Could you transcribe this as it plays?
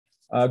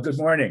Good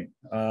morning.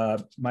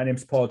 My name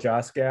is Paul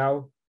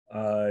Joskow,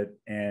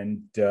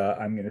 and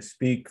I'm going to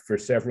speak for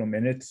several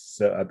minutes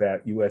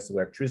about U.S.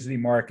 electricity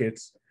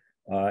markets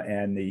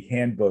and the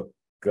handbook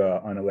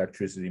on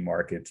electricity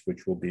markets,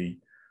 which will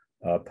be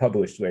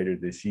published later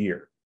this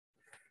year.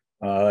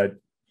 Let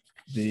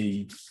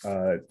me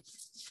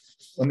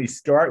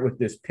start with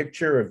this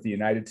picture of the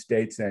United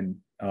States and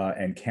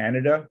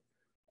Canada.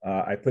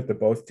 I put the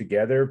both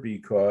together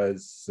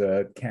because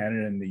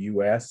Canada and the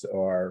U.S.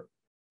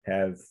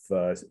 have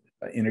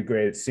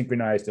integrated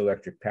synchronized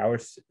electric power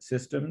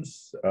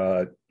systems,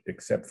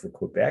 except for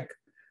Quebec,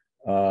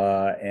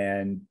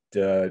 and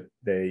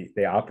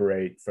they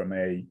operate from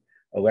a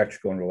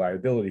electrical and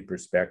reliability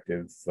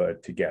perspective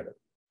together.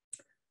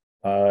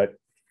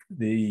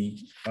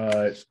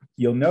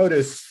 You'll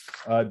notice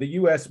the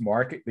U.S.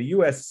 market, the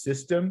U.S.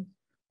 system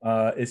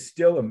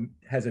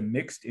has a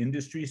mixed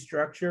industry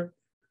structure.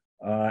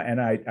 And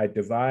I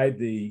divide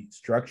the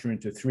structure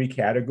into three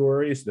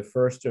categories. The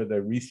first are the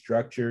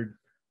restructured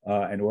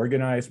and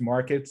organized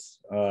markets,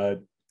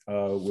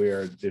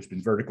 where there's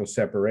been vertical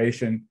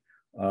separation,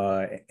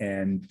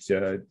 and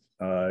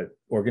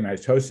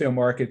organized wholesale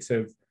markets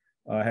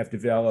have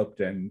developed,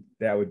 and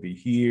that would be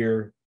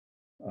here,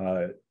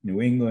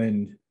 New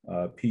England,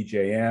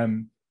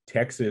 PJM,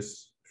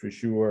 Texas for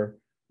sure,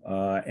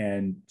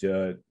 and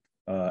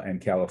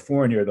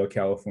California, though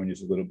California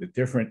is a little bit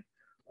different.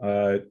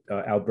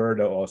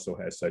 Alberta also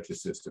has such a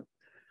system.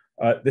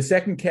 The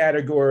second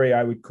category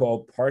I would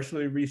call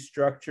partially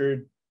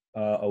restructured,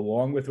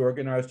 along with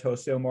organized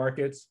wholesale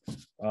markets,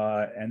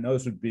 and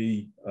those would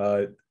be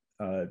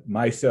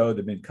MISO,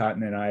 the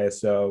Mid-Continent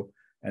ISO,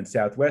 and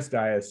Southwest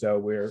ISO,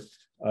 where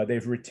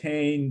they've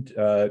retained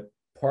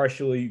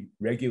partially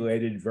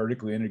regulated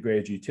vertically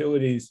integrated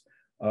utilities,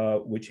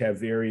 which have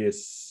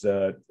various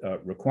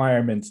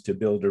requirements to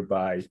build or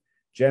buy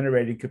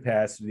generating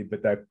capacity,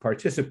 but that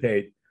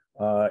participate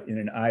in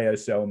an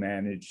ISO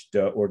managed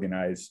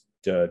organized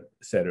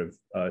set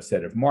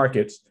of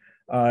markets.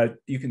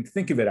 You can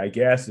think of it, I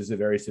guess, as a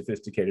very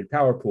sophisticated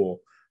power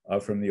pool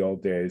from the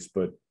old days,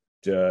 but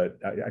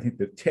I think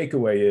the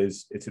takeaway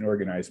is it's an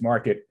organized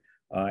market,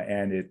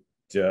 and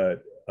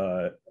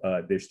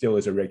there still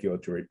is a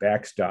regulatory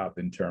backstop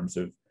in terms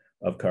of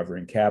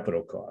covering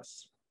capital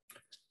costs.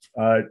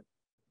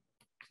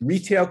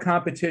 Retail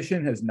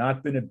competition has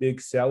not been a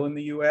big sell in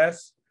the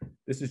U.S.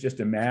 This is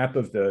just a map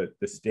of the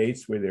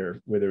states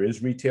where there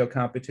is retail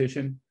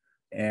competition,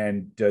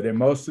 and they're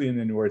mostly in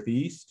the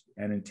Northeast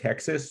and in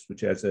Texas,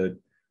 which has a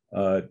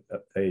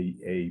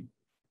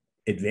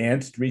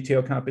advanced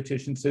retail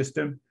competition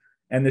system.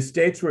 And the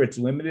states where it's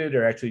limited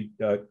are actually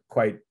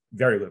quite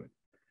very limited.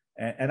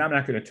 And I'm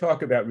not going to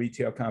talk about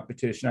retail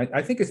competition.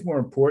 I think it's more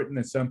important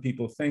than some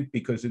people think,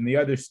 because in the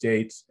other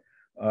states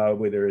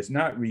where there is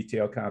not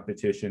retail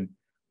competition,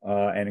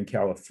 and in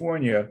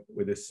California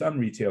where there's some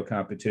retail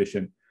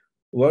competition,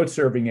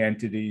 load-serving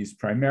entities,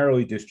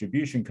 primarily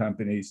distribution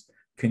companies,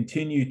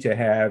 continue to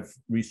have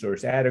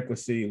resource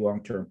adequacy,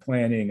 long-term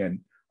planning, and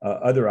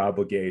other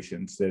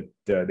obligations that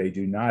they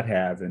do not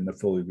have in the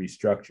fully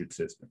restructured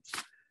systems.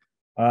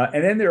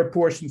 And then there are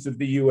portions of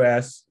the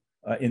U.S.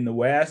 In the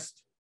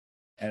West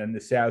and in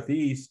the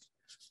Southeast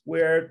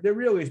where there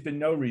really has been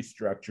no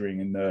restructuring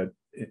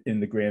in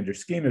the grander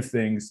scheme of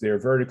things. They're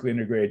vertically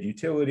integrated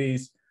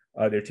utilities.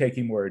 They're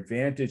taking more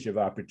advantage of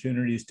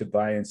opportunities to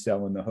buy and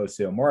sell in the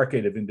wholesale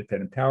market of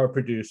independent power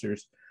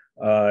producers.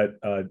 There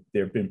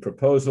have been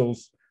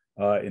proposals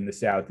in the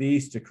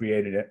Southeast to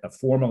create a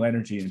formal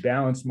energy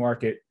imbalance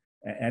market,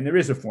 and there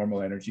is a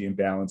formal energy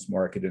imbalance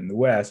market in the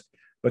West,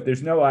 but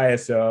there's no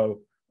ISO,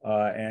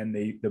 and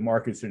the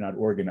markets are not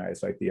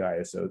organized like the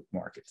ISO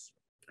markets.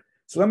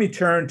 So let me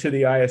turn to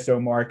the ISO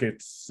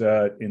markets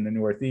in the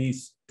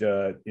Northeast,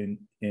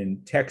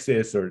 in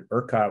Texas, or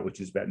ERCOT, which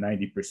is about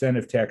 90%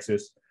 of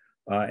Texas,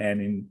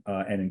 and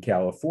in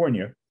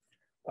California.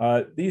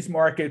 These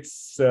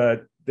markets,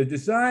 the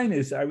design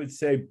is, I would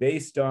say,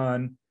 based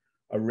on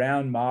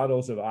around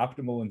models of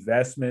optimal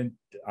investment,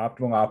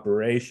 optimal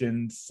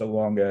operations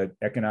along an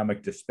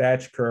economic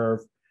dispatch curve,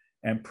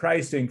 and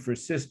pricing for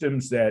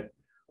systems that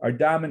are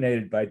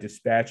dominated by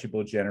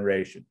dispatchable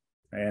generation.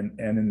 And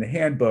in the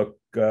handbook,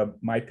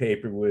 my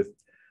paper with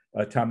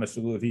Thomas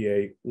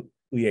Olivier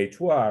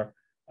Liétoir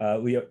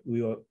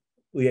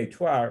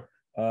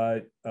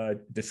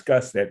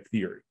discuss that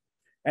theory.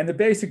 And the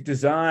basic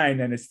design,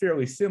 and it's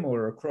fairly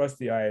similar across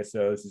the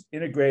ISOs, is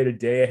integrated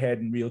day-ahead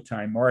and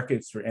real-time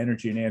markets for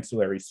energy and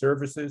ancillary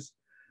services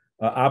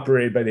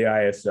operated by the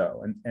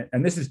ISO.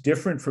 And this is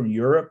different from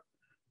Europe,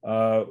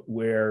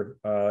 where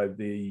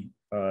the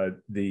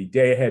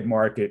day-ahead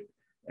market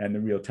and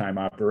the real-time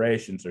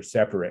operations are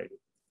separated.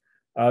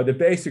 The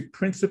basic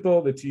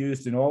principle that's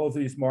used in all of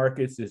these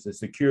markets is a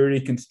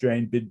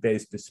security-constrained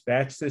bid-based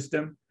dispatch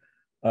system,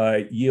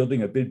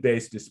 yielding a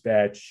bid-based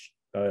dispatch,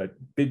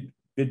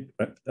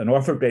 an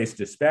offer-based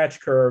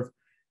dispatch curve,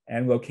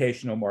 and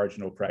locational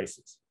marginal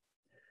prices.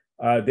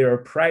 There are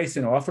price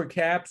and offer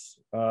caps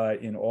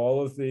in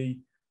all of the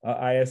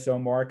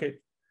ISO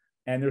market.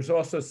 And there's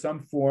also some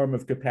form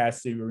of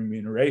capacity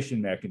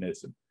remuneration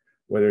mechanism,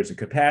 whether it's a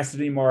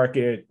capacity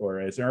market or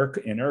as in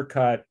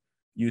ERCOT,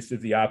 use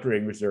of the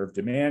operating reserve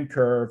demand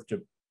curve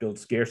to build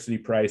scarcity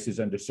prices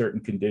under certain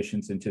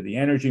conditions into the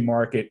energy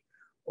market,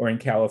 or in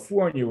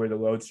California, where the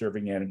load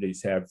serving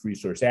entities have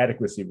resource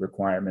adequacy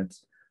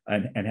requirements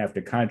and have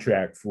to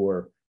contract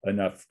for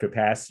enough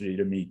capacity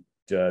to meet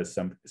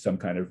some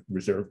kind of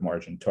reserve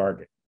margin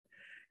target.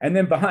 And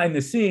then behind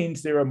the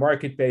scenes, there are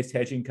market-based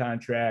hedging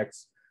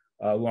contracts,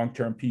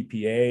 long-term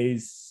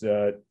PPAs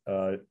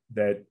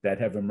that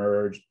have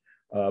emerged,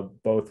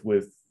 both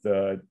with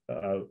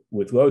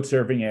load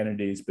serving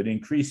entities, but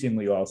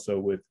increasingly also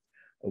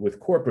with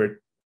corporate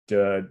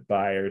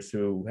buyers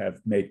who have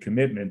made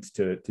commitments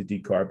to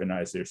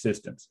decarbonize their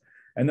systems.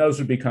 And those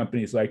would be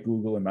companies like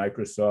Google and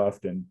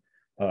Microsoft and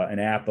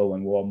Apple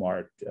and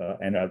Walmart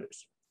and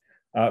others.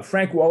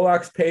 Frank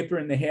Woloch's paper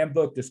in the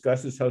handbook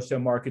discusses wholesale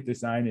market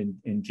design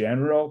in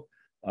general,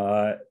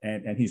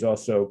 and he's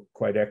also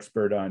quite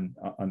expert on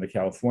the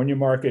California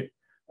market.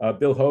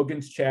 Bill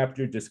Hogan's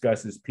chapter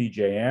discusses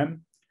PJM,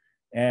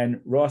 and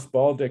Ross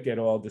Baldick et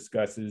al.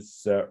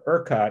 Discusses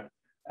ERCOT.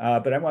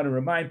 But I want to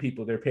remind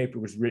people their paper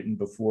was written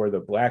before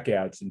the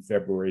blackouts in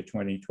February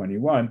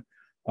 2021,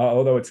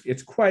 although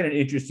it's quite an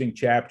interesting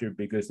chapter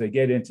because they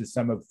get into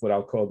some of what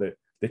I'll call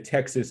the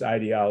Texas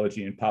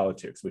ideology in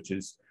politics, which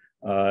is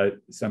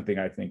something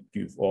I think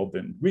you've all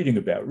been reading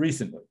about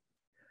recently.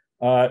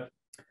 The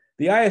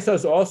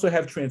ISOs also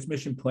have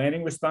transmission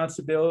planning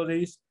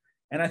responsibilities,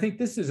 and I think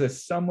this is a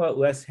somewhat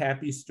less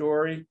happy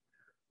story.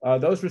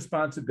 Those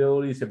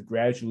responsibilities have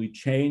gradually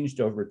changed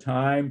over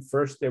time.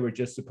 First, they were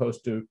just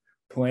supposed to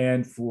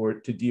plan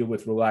to deal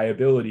with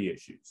reliability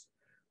issues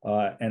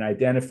and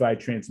identify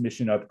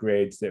transmission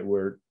upgrades that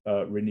were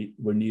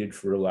needed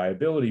for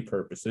reliability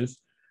purposes.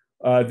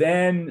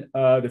 Then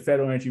the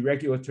Federal Energy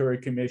Regulatory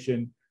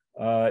Commission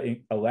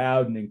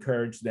allowed and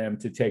encouraged them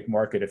to take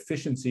market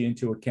efficiency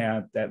into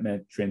account. That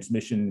meant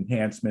transmission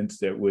enhancements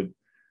that would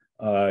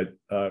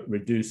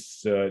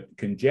reduce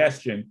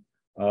congestion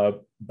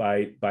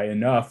by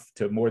enough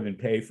to more than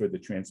pay for the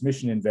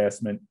transmission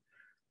investment.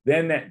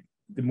 Then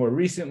more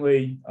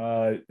recently,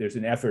 there's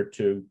an effort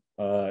to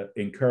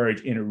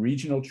encourage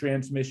interregional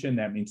transmission.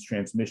 That means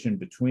transmission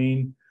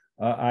between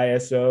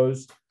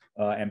ISOs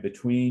and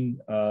between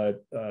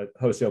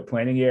wholesale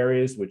planning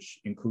areas, which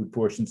include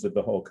portions of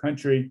the whole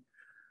country.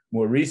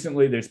 More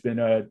recently, there's been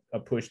a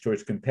push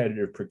towards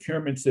competitive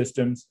procurement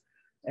systems,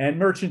 and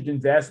merchant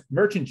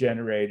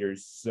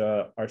generators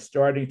are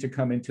starting to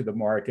come into the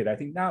market. I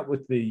think not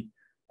with the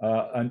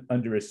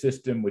under a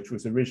system which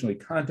was originally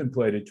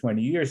contemplated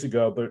 20 years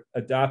ago, but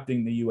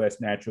adopting the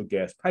U.S. natural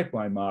gas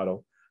pipeline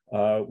model,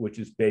 which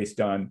is based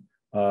on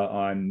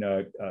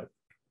long-term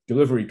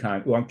delivery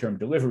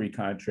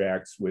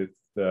contracts with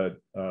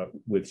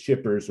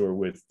shippers or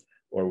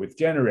with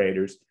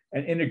generators,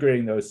 and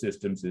integrating those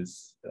systems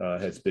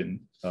has been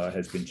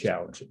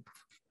challenging.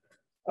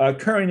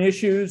 Current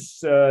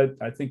issues,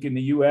 I think in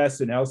the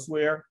U.S. and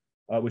elsewhere,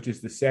 which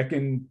is the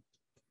second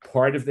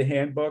part of the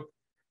handbook.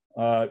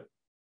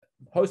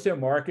 Wholesale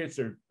markets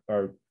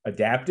are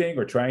adapting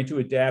or trying to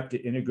adapt to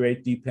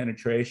integrate deep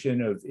penetration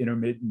of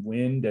intermittent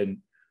wind and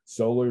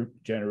solar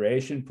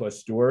generation plus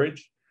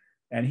storage.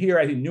 And here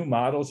I think new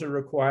models are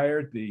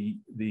required.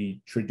 The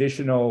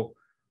traditional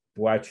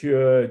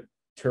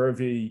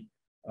Boiture-Turvey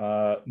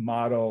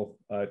model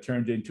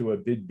turned into a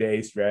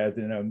bid-based rather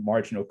than a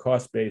marginal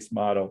cost-based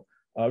model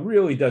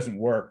really doesn't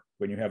work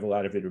when you have a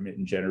lot of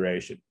intermittent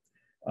generation.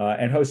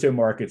 And wholesale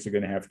markets are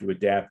going to have to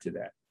adapt to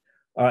that.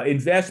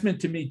 Investment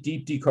to meet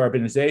deep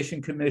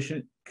decarbonization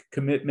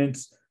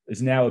commitments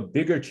is now a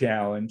bigger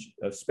challenge,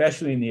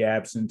 especially in the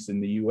absence in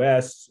the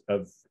US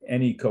of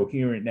any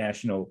coherent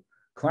national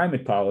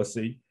climate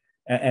policy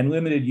and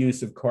limited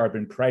use of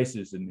carbon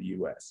prices in the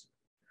US.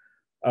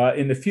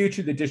 In the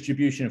future, the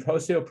distribution of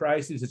wholesale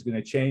prices is going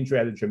to change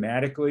rather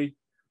dramatically,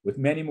 with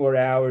many more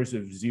hours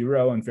of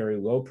zero and very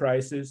low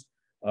prices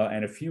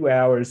and a few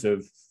hours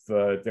of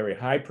very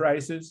high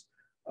prices.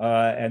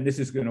 And this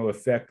is going to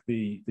affect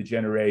the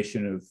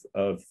generation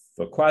of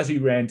quasi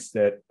rents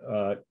that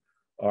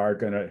are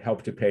going to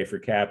help to pay for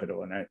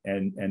capital,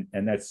 and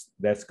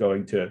that's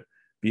going to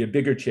be a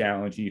bigger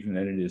challenge even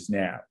than it is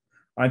now.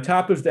 On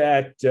top of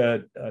that,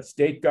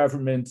 state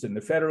governments and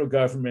the federal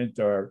government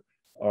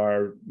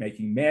are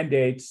making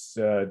mandates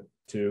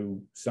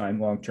to sign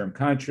long-term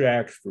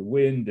contracts for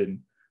wind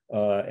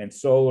and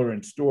solar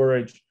and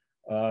storage,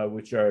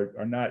 which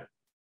are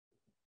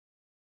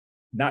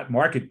not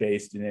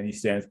market-based in any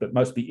sense, but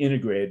must be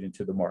integrated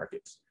into the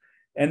markets.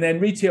 And then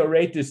retail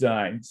rate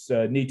designs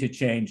need to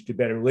change to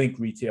better link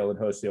retail and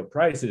wholesale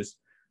prices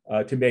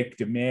to make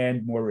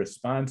demand more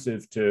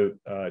responsive to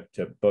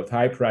both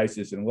high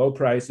prices and low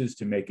prices,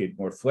 to make it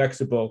more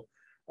flexible.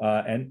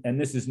 And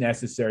this is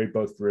necessary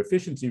both for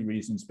efficiency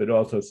reasons, but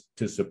also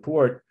to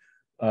support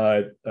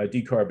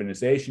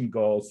decarbonization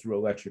goals through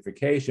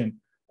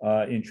electrification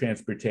in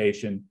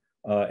transportation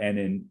and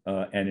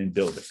in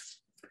buildings.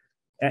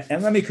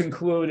 And let me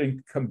conclude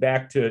and come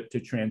back to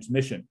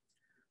transmission.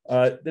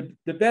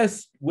 The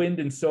best wind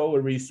and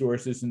solar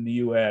resources in the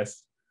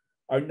US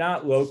are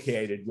not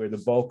located where the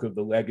bulk of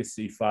the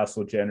legacy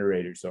fossil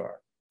generators are,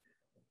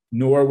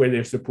 nor where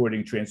their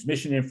supporting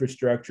transmission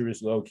infrastructure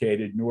is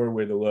located, nor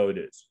where the load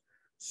is.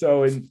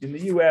 So in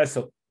the US,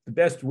 the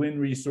best wind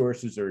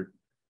resources are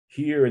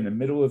here in the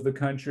middle of the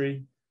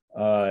country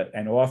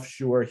and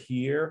offshore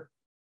here,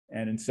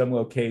 and in some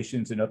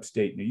locations in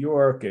upstate New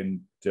York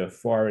and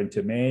far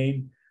into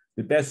Maine.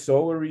 The best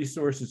solar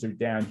resources are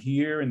down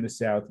here in the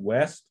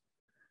Southwest.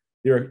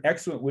 There are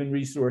excellent wind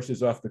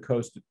resources off the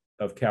coast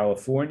of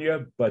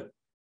California, but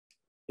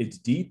it's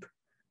deep.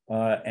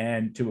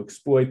 And to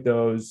exploit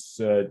those,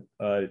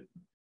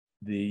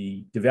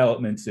 the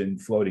developments in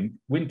floating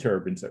wind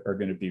turbines are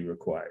going to be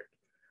required.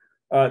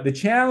 The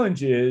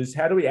challenge is,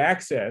 how do we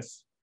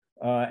access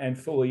and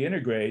fully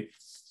integrate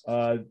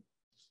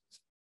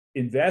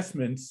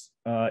investments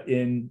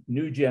in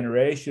new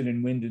generation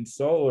in wind and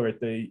solar at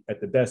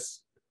the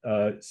best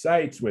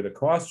sites where the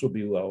costs will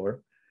be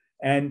lower?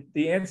 And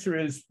the answer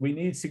is, we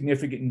need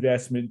significant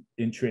investment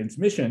in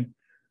transmission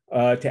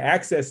to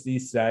access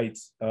these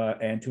sites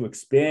and to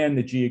expand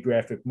the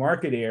geographic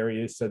market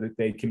areas so that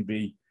they can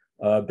be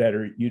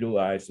better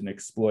utilized and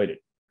exploited.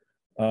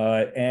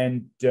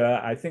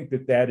 I think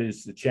that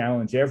is the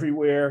challenge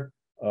everywhere.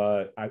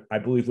 I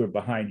believe we're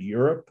behind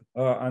Europe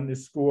on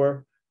this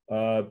score,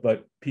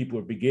 but people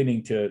are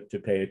beginning to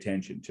pay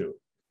attention to it.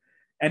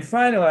 And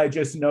finally, I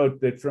just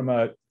note that from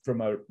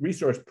a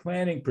resource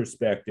planning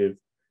perspective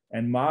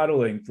and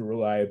modeling for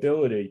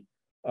reliability,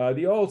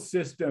 the old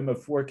system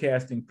of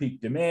forecasting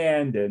peak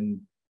demand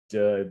and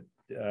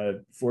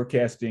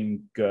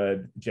forecasting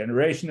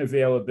generation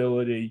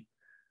availability,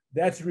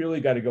 that's really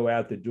got to go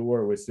out the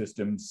door with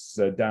systems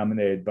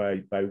dominated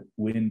by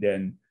wind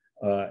and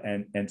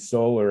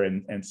solar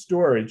and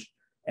storage,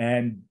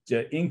 and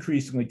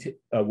increasingly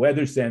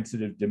weather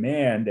sensitive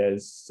demand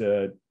as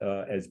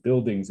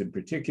buildings in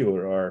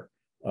particular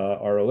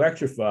are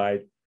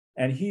electrified.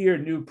 And here,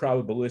 new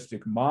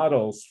probabilistic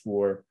models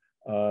for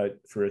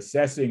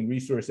assessing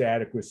resource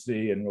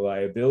adequacy and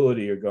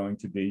reliability are going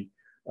to be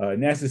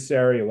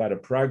necessary. A lot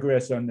of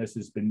progress on this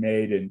has been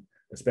made,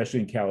 especially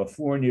in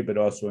California, but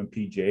also in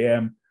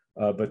PJM,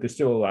 but there's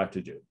still a lot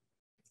to do.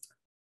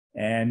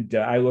 And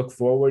I look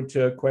forward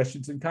to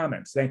questions and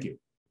comments. Thank you.